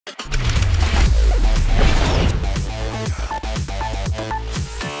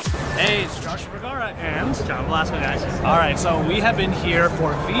Hey, it's Josh Vergara and John Velasco, guys. Alright, so we have been here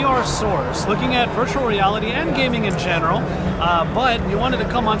for VR Source, looking at virtual reality and gaming in general, but we wanted to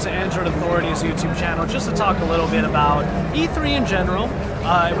come onto Android Authority's YouTube channel just to talk a little bit about E3 in general.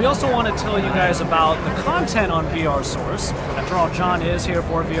 We also want to tell you guys about the content on VR Source. After all, John is here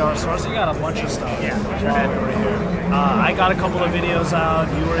for VR Source. You got a bunch of stuff. Yeah. Over here. I got a couple of videos out.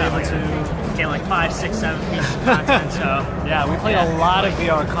 You were able to get like 5, 6, 7 pieces of content. So yeah, we played a lot of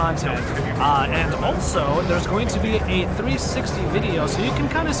VR content, and also there's going to be a 360 video, so you can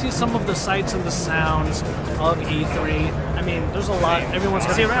kind of see some of the sights and the sounds of E3. I mean, there's a lot. Everyone's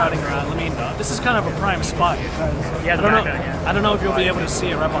going to be crowding around. I mean, this is kind of a prime spot. Yeah, I don't know if you'll be able to see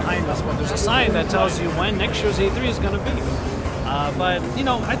it right behind us, but there's a sign that tells you when next year's E3 is going to be. But you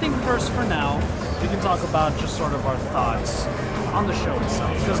know, I think first, for now, we can talk about just sort of our thoughts on the show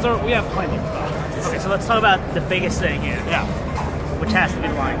itself, because we have plenty of thoughts. Okay, so let's talk about the biggest thing here. Yeah. Which has to be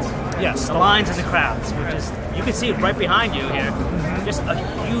the lines. Yes. The lines and the crowds, which is, you can see it right behind you here. Just a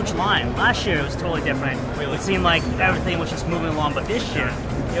huge line. Last year it was totally different. It seemed like everything was just moving along, but this year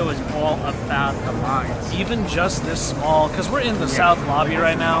it was all about the lines. Even just this small, because we're in the South Lobby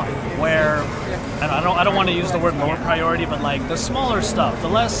right now, where, and I don't want to use the word lower priority, but like the smaller stuff, the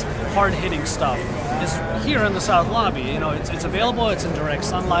less hard-hitting stuff is here in the South Lobby. You know, it's available, it's in direct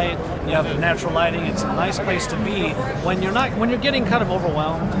sunlight, you have natural lighting, it's a nice place to be when you're getting kind of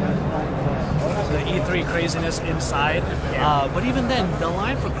overwhelmed the E3 craziness inside. But even then, the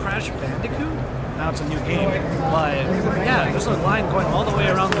line for Crash Bandicoot, now it's a new game, but yeah, there's a line going all the way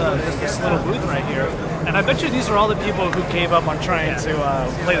around this little booth right here. And I bet you these are all the people who gave up on trying to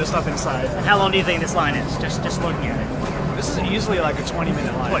play the stuff inside. And how long do you think this line is? Just looking at it. This is easily like a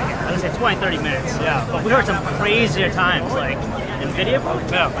 20-minute line. I was gonna say 20, 30 minutes. Yeah. But we heard some crazier times, like NVIDIA.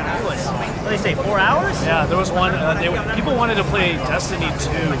 Yeah. It was, what did they say, 4 hours? Yeah, there was one, people wanted to play Destiny 2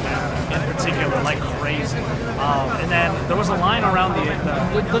 in particular, like crazy. And then there was a line around the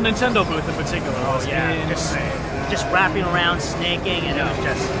Nintendo booth in particular. Oh yeah, just wrapping around, snaking, and it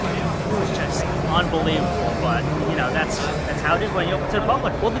was just unbelievable. But you know, that's how it is when you open to the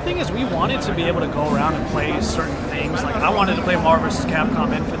public. Well, the thing is, we wanted to be able to go around and play certain things. Like I wanted to play Marvel vs.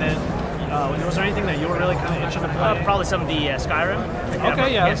 Capcom Infinite. Was there anything that you were really kind of itching to play? Probably some of the Skyrim.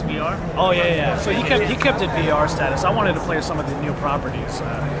 Okay, yeah. Yes, VR. Oh yeah. So he kept it VR status. I wanted to play some of the new properties,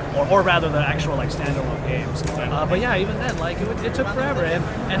 or rather the actual like standalone games. But yeah, even then, like it took forever.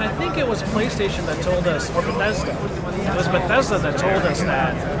 And I think it was PlayStation that told us, or Bethesda. It was Bethesda that told us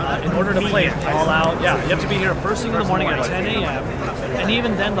that in order to play Fallout, you have to be here first thing in the morning at 10 a.m. And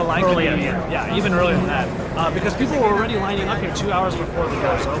even then, the line could be even earlier than that, because people were already lining up here 2 hours before the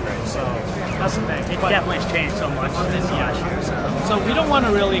doors opened. So that's the thing. It definitely has changed so much since last year. So we don't want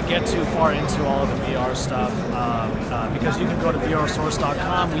to really get too far into all of the VR stuff, because you can go to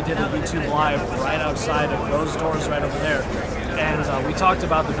VRSource.com. We did a YouTube live right outside of those doors right over there. And we talked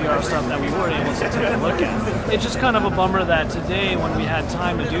about the VR stuff that we were able to take a look at. It's just kind of a bummer that today, when we had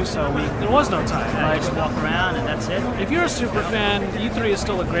time to do so, there was no time. Yeah, just walk around and that's it. If you're a super fan, E3 is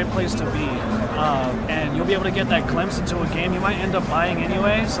still a great place to be, and you'll be able to get that glimpse into a game you might end up buying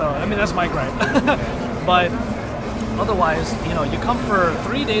anyway. So, I mean, that's my gripe. But otherwise, you know, you come for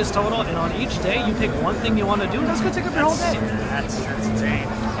 3 days total, and on each day you pick one thing you want to do, and that's going to take up your whole day. That's insane.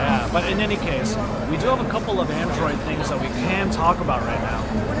 Yeah, but in any case, we do have a couple of Android things that we can talk about right now,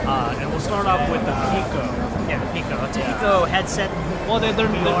 and we'll start off with the Pico. Yeah, the Pico. It's a Pico headset. Well,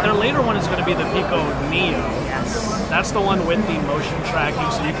 their later one is going to be the Pico Neo. Yes. That's the one with the motion tracking,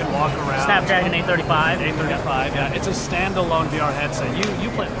 so you can walk around. Snapdragon 835. 835, yeah. It's a standalone VR headset.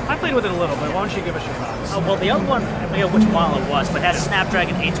 I played with it a little bit. Why don't you give us your thoughts? Well, the other one, I forget which model it was, but it has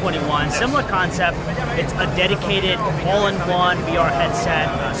Snapdragon 821. Similar concept. It's a dedicated all-in-one VR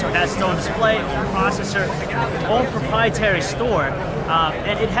headset. So it has its own display, own processor, own proprietary store,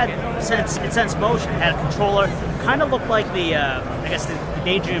 and it had sense motion. It had a controller. Kind of looked like the I guess the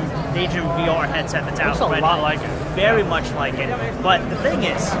Daydream VR headset that's out. Looks a lot like it. Very much like it. But the thing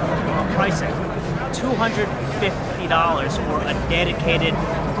is, pricing $250 for a dedicated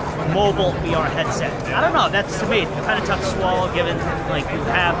mobile VR headset. I don't know. That's, to me, kind of tough to swallow. Given like if you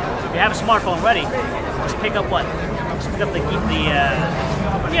have a smartphone ready, just pick up what? Just pick up the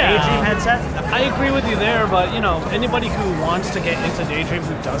Daydream headset. I agree with you there, but you know, anybody who wants to get into Daydream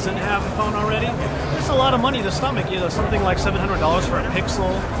who doesn't have a phone already, it's a lot of money to stomach. You know, something like $700 for a Pixel,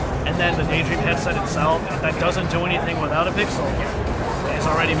 and then the Daydream headset itself that doesn't do anything without a Pixel is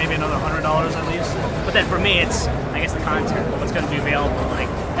already maybe another $100 at least. But then for me, it's, I guess, the content, what's going to be available. Like,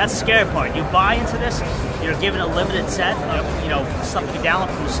 that's the scary part. You buy into this, You're given a limited set of stuff you can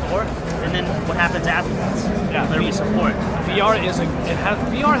download from the store, and then what happens afterwards? Yeah, literally support. VR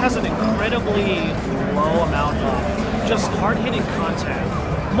has an incredibly low amount of just hard-hitting content.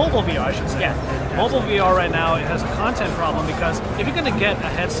 Mobile VR, I should say. Yeah. Mobile VR right now, it has a content problem because if you're going to get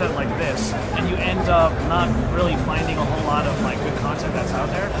a headset like this and you end up not really finding a whole lot of like good content that's out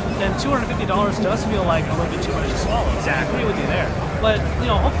there, then $250 does feel like a little bit too much to swallow. Exactly. I agree with you there. But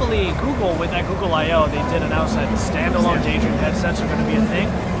hopefully Google, with that Google I/O, they did announce that standalone Daydream headsets are going to be a thing.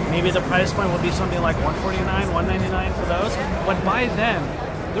 Maybe the price point would be something like $149, $199 for those. But by then,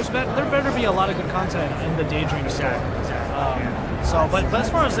 there better be a lot of good content in the Daydream set. But as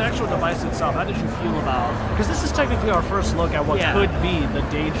far as the actual device itself, how did you feel about? Because this is technically our first look at what could be the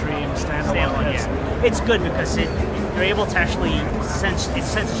Daydream standalone. It's good because you're able to actually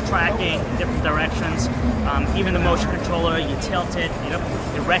senses tracking in different directions. Even the motion controller, you tilt it,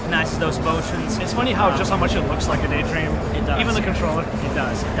 it recognizes those motions. It's funny how much it looks like a Daydream. It does. Even the controller. It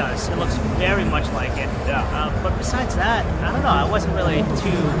does. It looks very much like it. Yeah. But besides that, I don't know. I wasn't really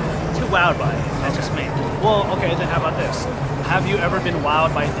too wowed by it. That's just me. Well, okay. Then how about this? Have you ever been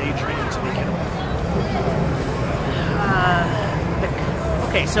wowed by Daydream to begin with?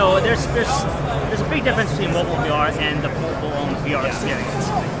 Okay, so there's a big difference between mobile VR and the mobile VR experience.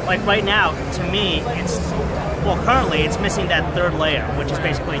 Like right now, to me, currently it's missing that third layer, which is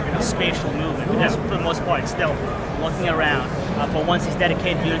basically spatial movement. Because for the most part, it's still looking around. But once these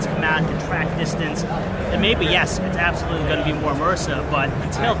dedicated units come out and can track distance, then maybe yes, it's absolutely going to be more immersive. But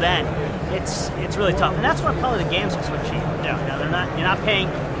until then, it's really tough, and that's why probably the games are so cheap. You're not paying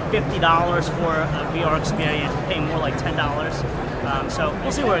 $50 for a VR experience. You're paying more like $10. So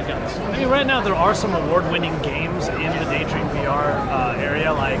we'll see where it goes. I mean, right now there are some award-winning games in the Daydream VR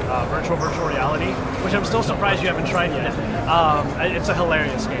area, like virtual reality, which I'm still surprised you haven't tried yet. It's a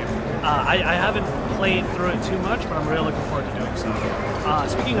hilarious game. I haven't played through it too much, but I'm really looking forward to doing so.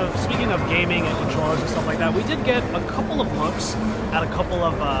 Speaking of gaming and controllers and stuff like that, we did get a couple of looks at a couple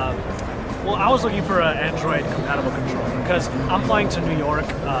of. I was looking for an Android-compatible controller because I'm flying to New York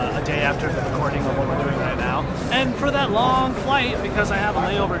a day after the recording of what we're doing right now. And for that long flight, because I have a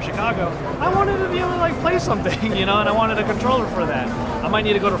layover in Chicago, I wanted to be able to play something, and I wanted a controller for that. I might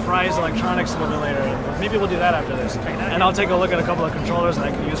need to go to Fry's Electronics a little bit later. Maybe we'll do that after this. And I'll take a look at a couple of controllers that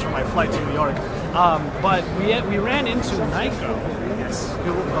I can use for my flight to New York. But we ran into Nyko,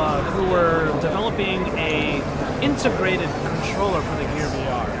 who were developing a integrated controller for the Gear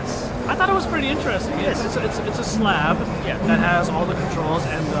VR. I thought it was pretty interesting. Yes, it's a slab that has all the controls,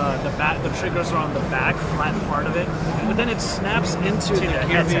 and the triggers are on the back, flat part of it. But then it snaps into the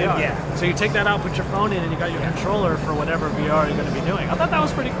Gear VR. Yeah. So you take that out, put your phone in, and you got your controller for whatever VR you're going to be doing. I thought that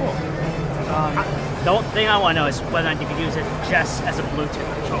was pretty cool. The thing I want to know is whether or not you can use it just as a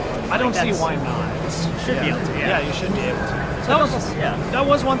Bluetooth controller. I don't see why not. You should be able to. Yeah, you should be able to. So that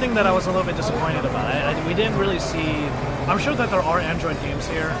was one thing that I was a little bit disappointed about. We didn't really see. I'm sure that there are Android games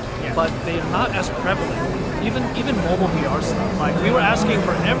here, but they're not as prevalent. Even mobile VR stuff. Like we were asking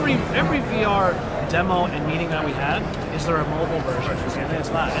for every VR demo and meeting that we had, is there a mobile version? And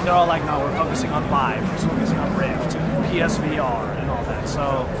it's not. And they're all like, no, we're focusing on Vive, we're focusing on Rift, PSVR, and all that.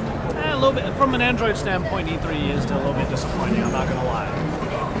 So a little bit from an Android standpoint, E3 is a little bit disappointing. I'm not gonna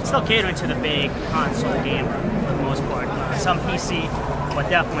lie. It's still catering to the big console gamer for the most part. Some PC, but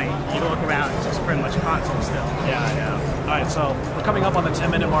definitely you look around, it's just pretty much console still. Yeah. All right, so we're coming up on the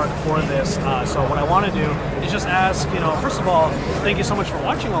 10-minute mark for this. So what I want to do is just ask, first of all, thank you so much for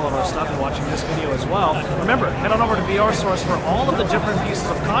watching all of our stuff and watching this video as well. Remember, head on over to VR Source for all of the different pieces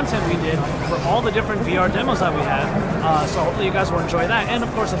of content we did for all the different VR demos that we had. So hopefully you guys will enjoy that, and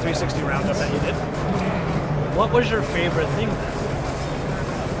of course the 360 roundup that you did. What was your favorite thing then?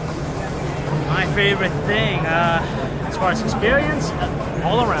 My favorite thing, as far as experience,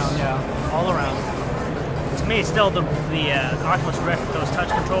 all around. To me, it's still the Oculus Rift, those touch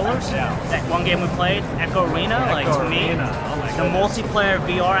controllers. Yeah. That one game we played, Echo Arena. To me, the multiplayer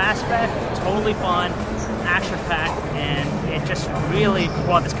VR aspect, totally fun, action-packed, and it just really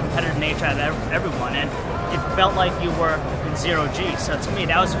brought this competitive nature out of everyone. And it felt like you were in zero G. So to me,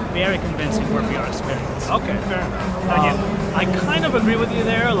 that was very convincing for a VR experience. Okay, fair enough. I kind of agree with you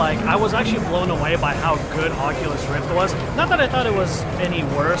there. Like, I was actually blown away by how good Oculus Rift was. Not that I thought it was any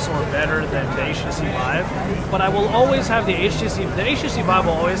worse or better than the HTC Vive, but I will always have the HTC Vive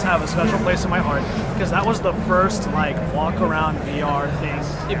will always have a special place in my heart because that was the first walk around VR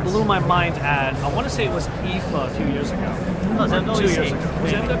thing. It blew my mind at, I want to say it was IFA a few years ago. No, it was 2 years ago.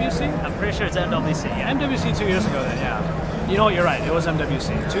 Was it MWC? I'm pretty sure it's MWC. Yeah, MWC 2 years ago then, yeah. You know what, you're right, it was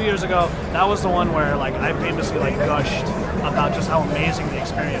MWC. 2 years ago, that was the one where I famously gushed about just how amazing the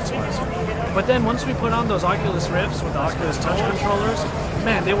experience was. But then once we put on those Oculus Rifts with the Oculus Touch controllers,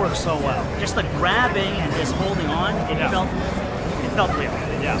 man, they work so well. Just the grabbing and just holding on, it felt real.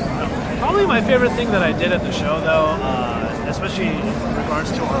 Yeah. Probably my favorite thing that I did at the show, though, especially in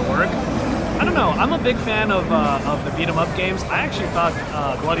regards to our work. I don't know. I'm a big fan of the beat 'em up games. I actually thought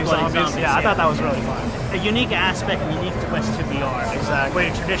Bloody Zombies. Yeah, I thought that was really fun. A unique aspect, unique twist to VR. Exactly. Where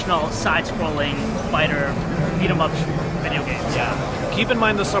your traditional side-scrolling fighter beat 'em up video games. Yeah. Keep in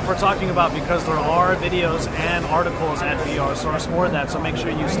mind the stuff we're talking about because there are videos and articles at VR Source for that. So make sure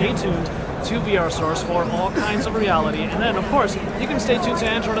you stay tuned to VR Source for all kinds of reality. And then, of course, you can stay tuned to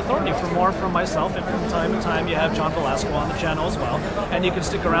Android Authority for more from myself. And from time to time, you have John Velasco on the channel as well. And you can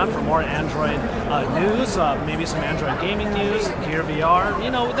stick around for more Android news, maybe some Android gaming news, Gear VR.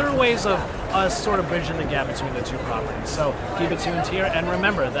 You know, there are ways of us sort of bridging the gap between the two properties. So keep it tuned here. And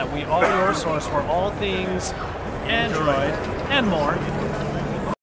remember that we are your source for all things Android and more.